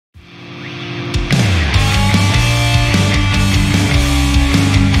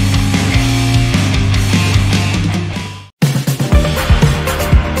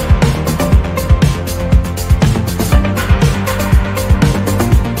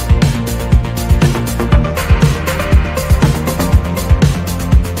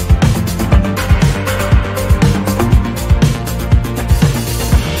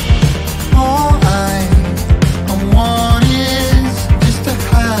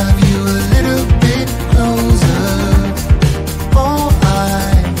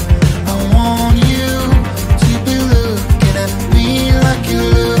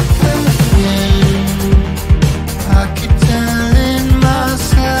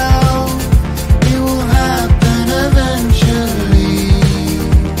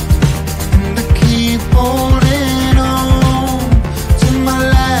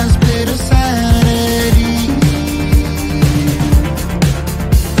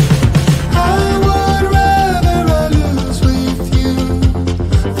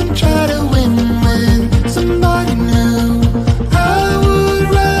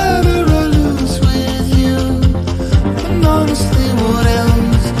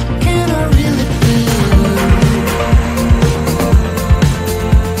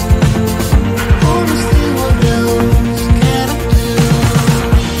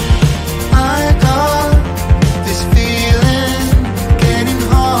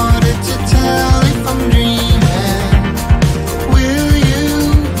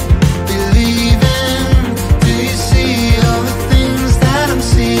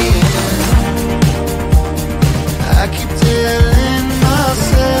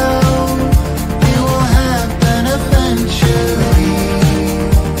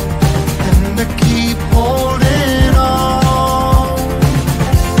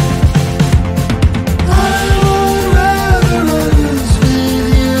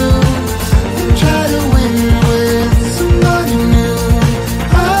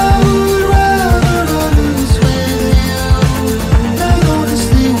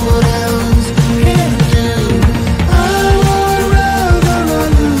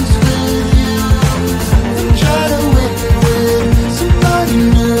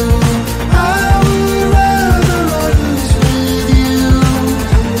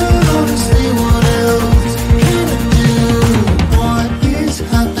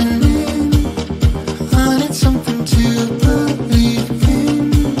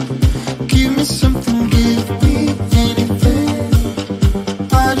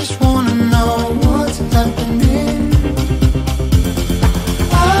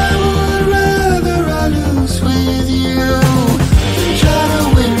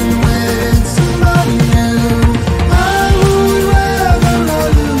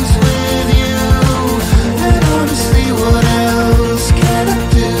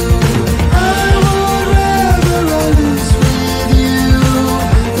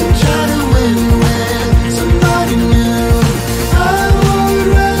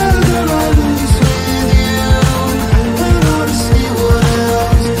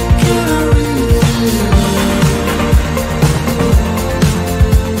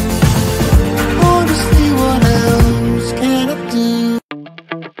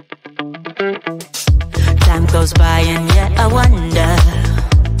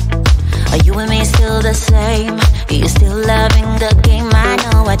the same? Are you still loving the game? I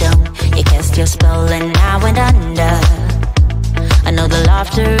know I don't. You cast your spell and I went under. I know the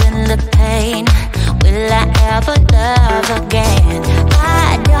laughter and the pain. Will I ever love again?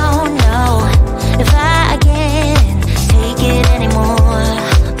 I don't know if I can take it anymore.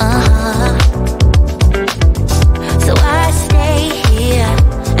 So I stay here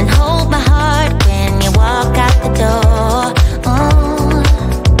and hold my heart when you walk out the door.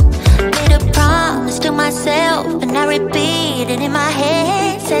 Made a promise to myself and I repeat it in my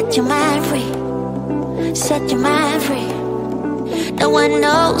head. Set your mind free, set your mind free. No one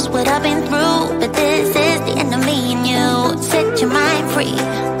knows what I've been through, but this is the end of me and you. Set your mind free.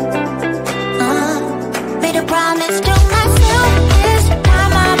 Made a promise to myself, this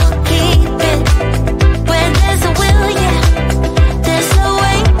time I will keep it. Where there's a will, yeah, there's a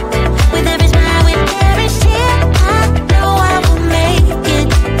way. With every smile, with every tear, I know I will make it.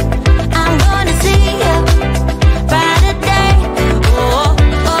 I'm gonna see a brighter day. Oh,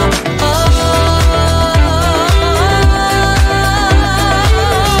 oh, oh, oh.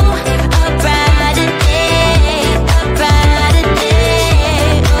 A brighter day, a brighter day.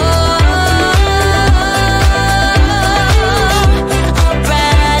 Oh, a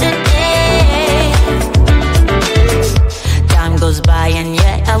brighter day. Time goes by and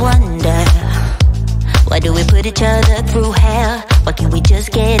yet I wonder, why do we put each other through hell? Why can't we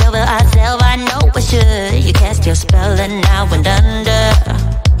just get over ourselves? I know I should. You cast your spell and I went under.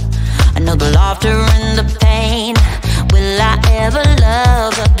 I know the laughter and the pain. Will I ever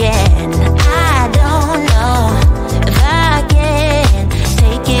love again? I don't know if I can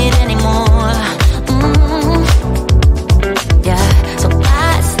take it anymore. Yeah, so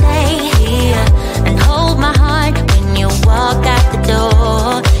I stay here and hold my heart when you walk out the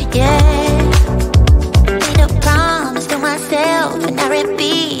door. Yeah, made a promise to myself and I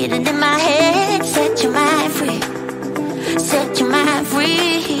repeat it in my head. Set your mind free, set your mind free.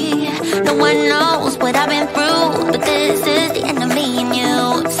 No one knows what I've been through, but this is the end of me and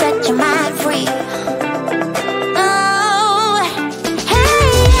you. Set your mind free. Oh, hey,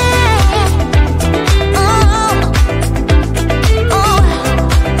 yeah. Oh, oh,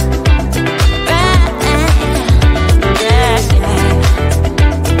 right, yeah, yeah.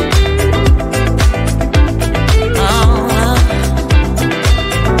 Oh,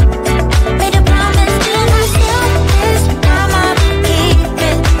 made a promise to myself, this time I will keep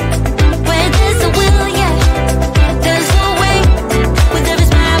it. Where there's a will, yeah, there's a way. With every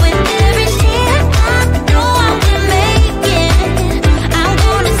smile, with every tear, I know I will make it. I'm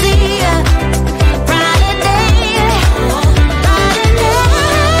gonna see a brighter day, brighter day.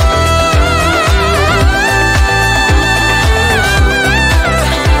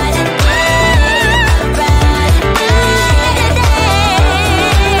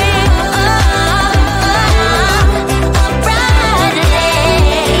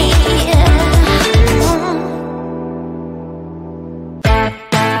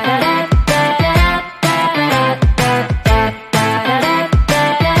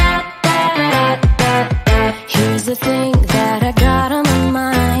 Here's the thing that I got on my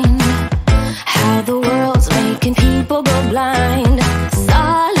mind: how the world's making people go blind.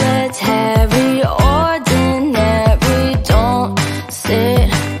 Solitary, ordinary, don't sit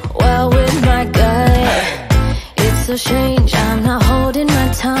well with my gut. It's so strange, I'm not holding my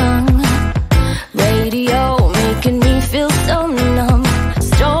tongue. Radio making me feel so numb.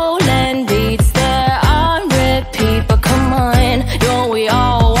 Stolen beats, they're on repeat, but come on, don't we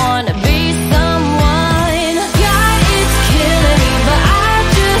all wanna be someone? God, it's killing me, but I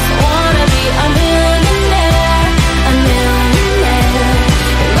just wanna be a millionaire, a millionaire.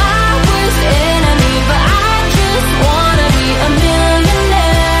 My worst enemy, but I just wanna be a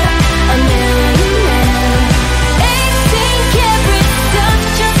millionaire, a millionaire. 18 karat stuff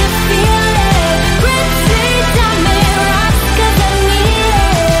just to feel it. Pretty diamond rocks 'cause I need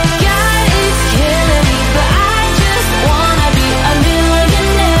it. God, it's killing me, but I just wanna be a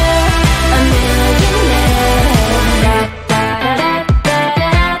millionaire, a millionaire.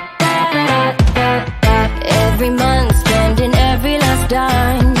 Every month spending every last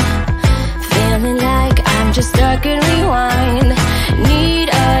dime, feeling like I'm just stuck in rewind. Need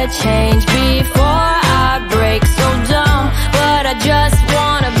a change before I break. So dumb, but I just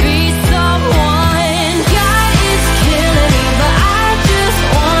wanna be someone. God, it's killing me, but I just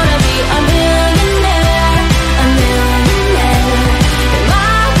wanna be a millionaire, a millionaire.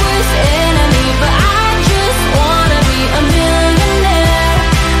 My worst enemy, but I just wanna be a millionaire,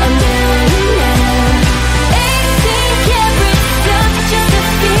 a millionaire. 18 karat stuff just to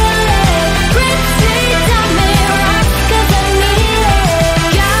feel it. Pretty diamond rocks 'cause I need it.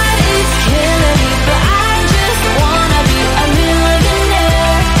 God, it's killing me,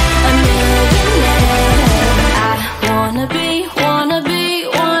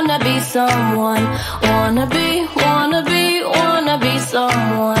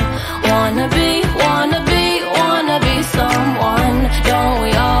 someone. Wanna be someone. Don't we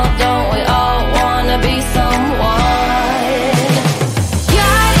all wanna be someone?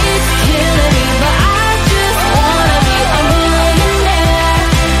 God, it's killing me, but I just wanna be a millionaire,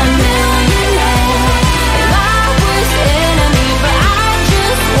 a millionaire. My worst enemy, but I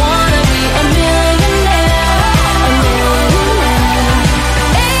just wanna be a millionaire, a millionaire.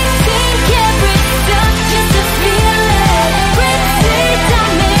 18 karat stuff just to feel it. Pretty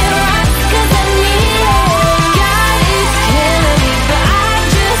diamond rocks 'cause I need it. God, it's killing me, but I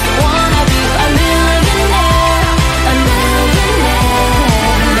just wanna be a millionaire, a millionaire.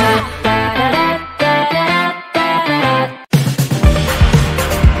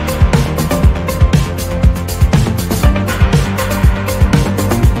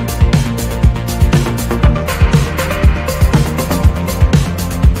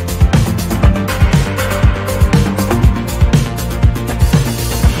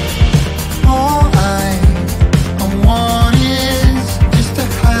 All I want is just to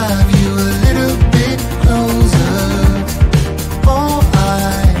have you a little bit closer. All I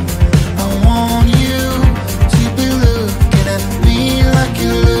want you to be looking at me like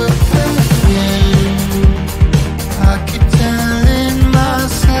you look at me. I keep telling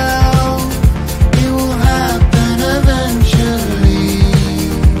myself it will happen eventually,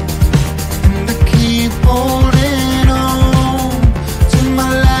 and I keep holding on to my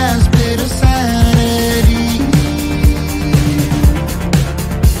last bit of sanity.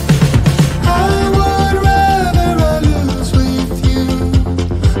 I would rather I lose with you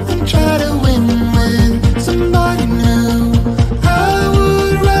than try to win with somebody new. I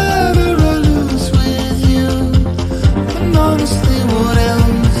would rather I lose with you, and honestly, what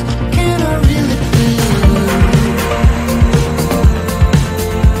else can I really do?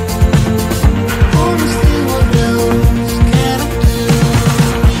 Honestly, what else can I do?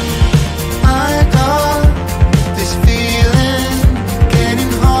 I got this feeling,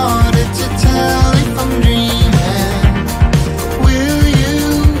 getting harder to tell if I'm dreaming. Will you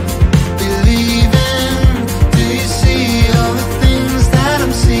believe in? Do you see all the things that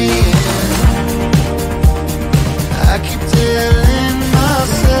I'm seeing? I keep telling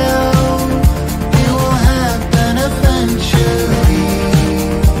myself it will happen eventually,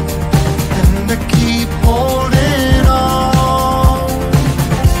 and I keep holding on.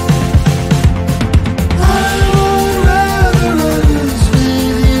 I would rather I lose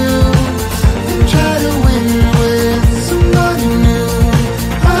with you than try to win with somebody new.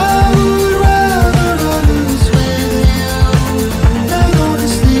 I would rather I lose with you, and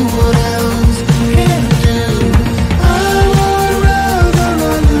honestly, what else can I do? I would rather I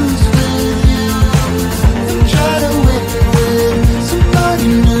lose with you than try to win with somebody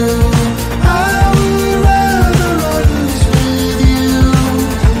new. I would rather I lose with you,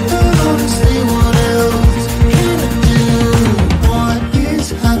 and honestly, what else can I do? What is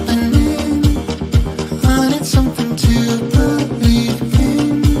happening? I need something to believe in.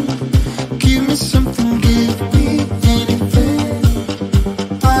 Give me something, give me anything.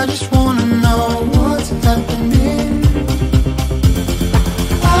 I just wanna know what's happening.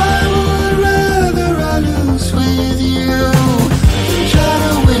 I would rather I lose with you than try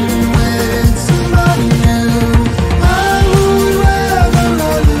to win with somebody new. I would rather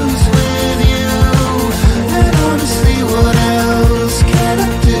I lose with you, and honestly, what else can I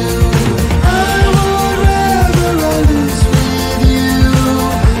do? I would rather I lose with you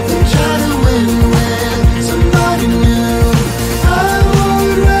than try to win with somebody new. I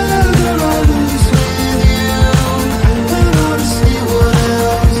would rather I lose with you, and honestly, what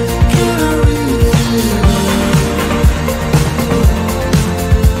else can I really do?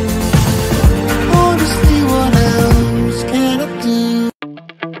 Honestly, what else can I do?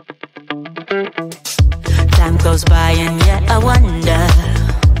 Time goes by and yet I wonder,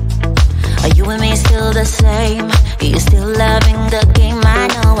 are you and me still the same? Are you still loving the game? I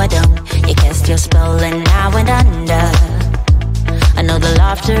know I don't. You cast your spell and I went under. I know the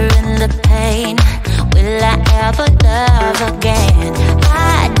laughter and the pain. Will I ever love again? I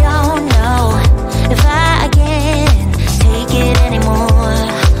don't know if I can take it anymore.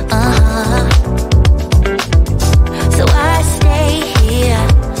 So I stay here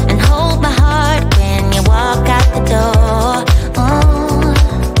and hold my heart when you walk out the door.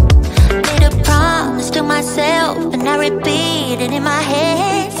 Made a promise to myself and I repeat it in my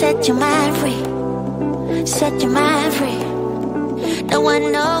head. Set your mind free, set your mind free. No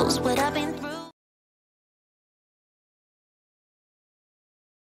one knows what I